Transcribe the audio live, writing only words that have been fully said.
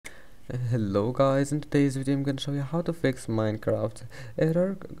Hello guys, in today's video I'm going to show you how to fix Minecraft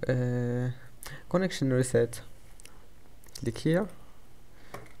error connection reset. Click here,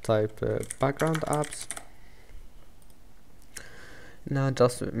 type background apps. Now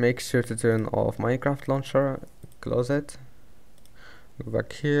just make sure to turn off Minecraft launcher, close it, go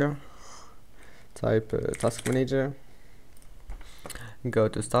back here, type task manager, go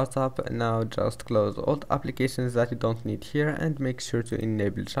to startup. Now just close all the applications that you don't need here and make sure to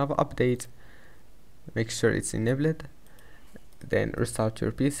enable Java update. Make sure it's enabled, then restart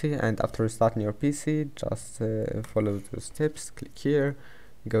your PC, and after restarting your PC just follow the steps. Click here,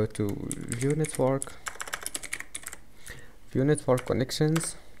 go to view network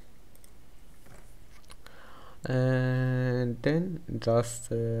connections, and then just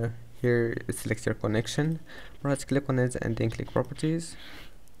here select your connection, right click on it and then click properties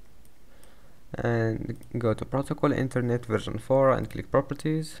and go to protocol internet version 4 and click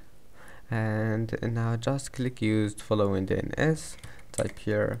properties. And now just click used following the NS, type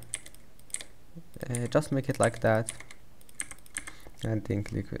here, just make it like that, and then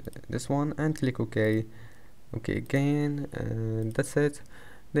click this one and click OK again, and that's it.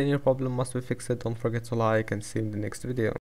 Then your problem must be fixed. Don't forget to like and see you in the next video.